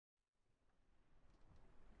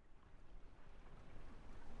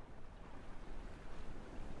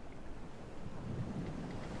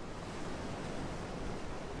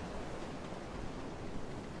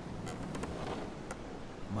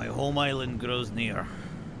home island grows near.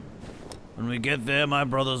 When we get there, my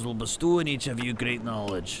brothers will bestow on each of you great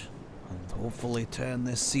knowledge, and hopefully turn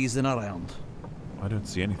this season around. I don't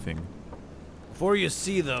see anything. Before you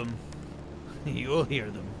see them, you'll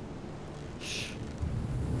hear them. Shh.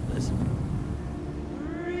 Listen.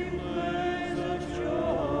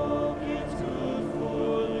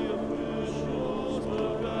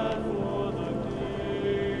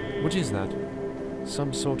 What is that?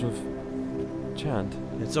 Some sort of chant?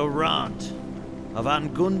 It's a rant. A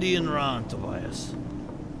Van Gundian rant, Tobias.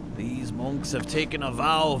 These monks have taken a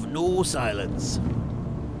vow of no silence.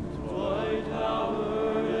 White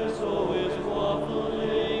Tower is always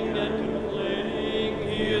waffling and complaining.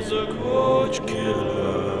 He is a coach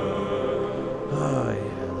killer. Oh,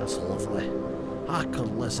 yeah, that's lovely. I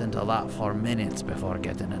could listen to that for minutes before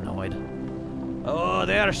getting annoyed. Oh,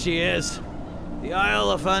 there she is. The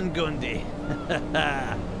Isle of Van Gundy.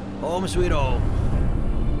 Home sweet home.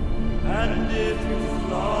 And if you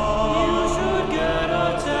fly, you should get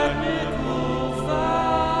a technical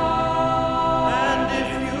foul. And if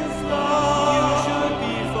you fly, you should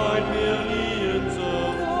be fined millions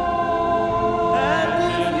of gold. And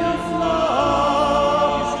if you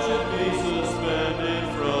fly, you should be suspended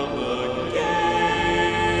from the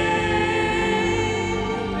game.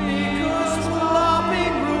 Because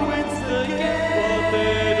flopping ruins the game. But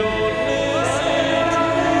they don't listen to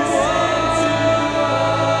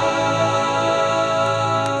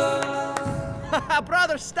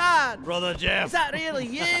Brother Stan! Brother Jeff. Is that really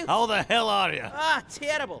you? How the hell are you? Ah,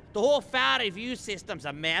 terrible. The whole fire review system's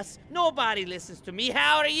a mess. Nobody listens to me.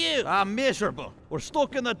 How are you? I'm miserable. We're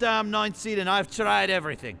stuck in the damn 9th seed and I've tried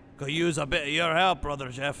everything. Could use a bit of your help, Brother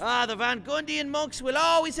Jeff. Ah, the Van Gundian monks will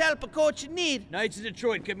always help a coach in need. Knights of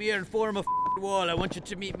Detroit, come here and form a wall. I want you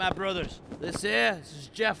to meet my brothers. This is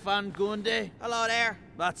Jeff Van Gundy. Hello there.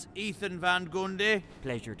 That's Ethan Van Gundy.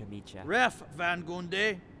 Pleasure to meet you. Ref Van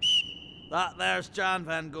Gundy. That there's Jan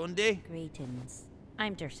Van Gundy. Greetings.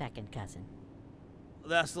 I'm their second cousin.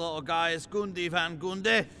 This little guy is Gundy Van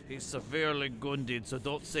Gundy. He's severely Gundied, so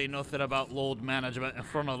don't say nothing about load management in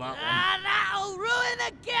front of that one. Ah, that'll ruin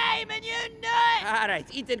the game, and you know it! All right,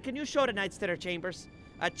 Ethan, can you show the knights to their chambers?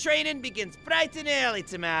 Training begins bright and early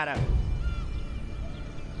tomorrow.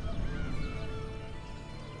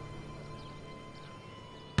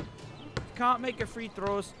 If you can't make your free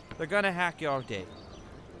throws, they're gonna hack you all day.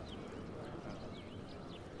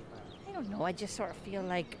 I don't know, I just sort of feel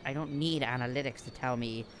like I don't need analytics to tell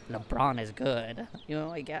me LeBron is good. You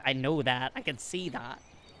know, I know that. I can see that.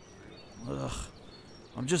 Ugh.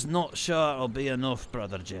 I'm just not sure it'll be enough,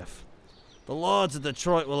 Brother Jeff. The Lords of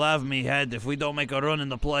Detroit will have me head if we don't make a run in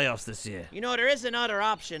the playoffs this year. You know, there is another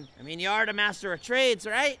option. I mean, you are the master of trades,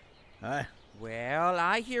 right? Aye. Well,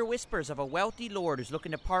 I hear whispers of a wealthy lord who's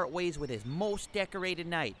looking to part ways with his most decorated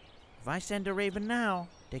knight. If I send a raven now,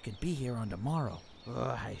 they could be here on tomorrow.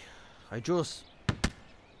 I just...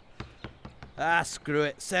 Ah, screw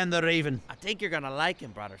it. Send the Raven. I think you're gonna like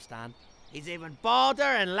him, Brother Stan. He's even bolder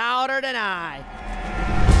and louder than I.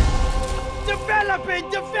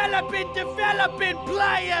 Developing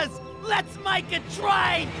players! Let's make a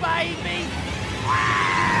trade, baby!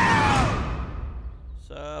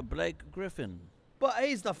 Sir Blake Griffin. But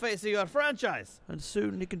he's the face of your franchise. And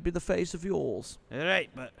soon he can be the face of yours. Right,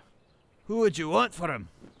 but who would you want for him?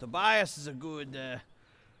 Tobias is a good,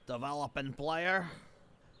 developing player.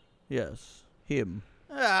 Yes, him.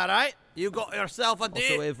 Alright, you got yourself a deal.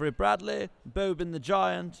 Also Avery Bradley, Bobin the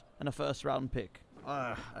Giant, and a first-round pick.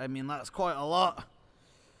 I mean, that's quite a lot.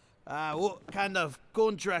 What kind of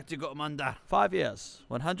contract you got him under? 5 years,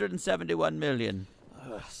 171 million.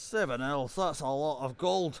 7 L's, that's a lot of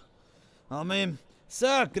gold. I mean,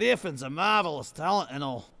 Sir Griffin's a marvellous talent and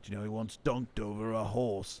all. Do you know he once dunked over a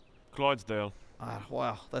horse? Clydesdale.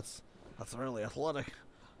 Wow, that's really athletic.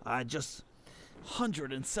 Just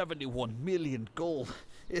 171 million gold.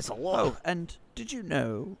 It's a lot. Oh, and did you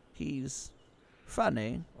know he's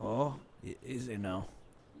funny? Oh, is he now?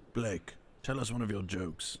 Blake, tell us one of your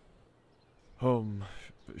jokes.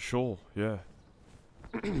 Sure, yeah.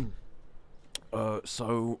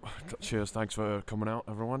 Cheers, thanks for coming out,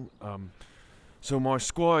 everyone. So my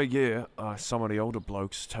squire here, some of the older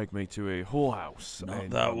blokes take me to a whorehouse. Not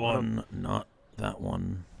and, that one, not that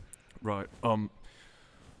one. Right,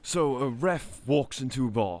 so a ref walks into a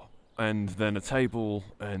bar, and then a table,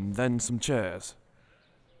 and then some chairs.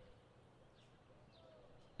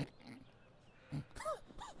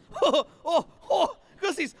 Because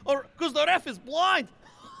the ref is blind.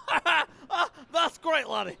 That's great,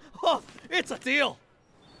 laddie. Oh, it's a deal.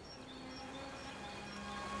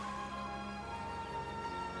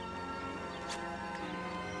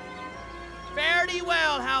 Fare thee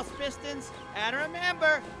well, House Pistons. And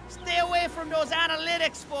remember, stay away from those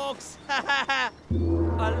analytics, folks.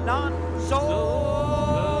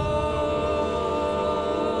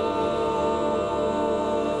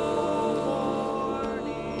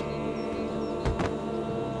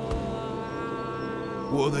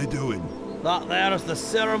 What are they doing? That there is the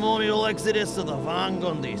ceremonial exodus of the Van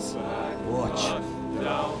Gundys. Watch.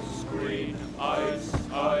 Down screen, ice,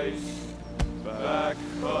 ice. Back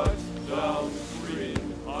cut, down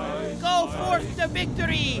screen, ice. Go forth to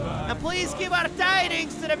victory, and please give our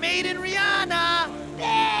tidings to the maiden Rihanna.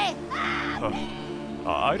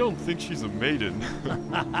 I don't think she's a maiden.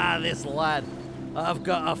 This lad. I've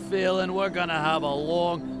got a feeling we're gonna have a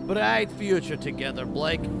long, bright future together,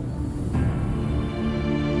 Blake.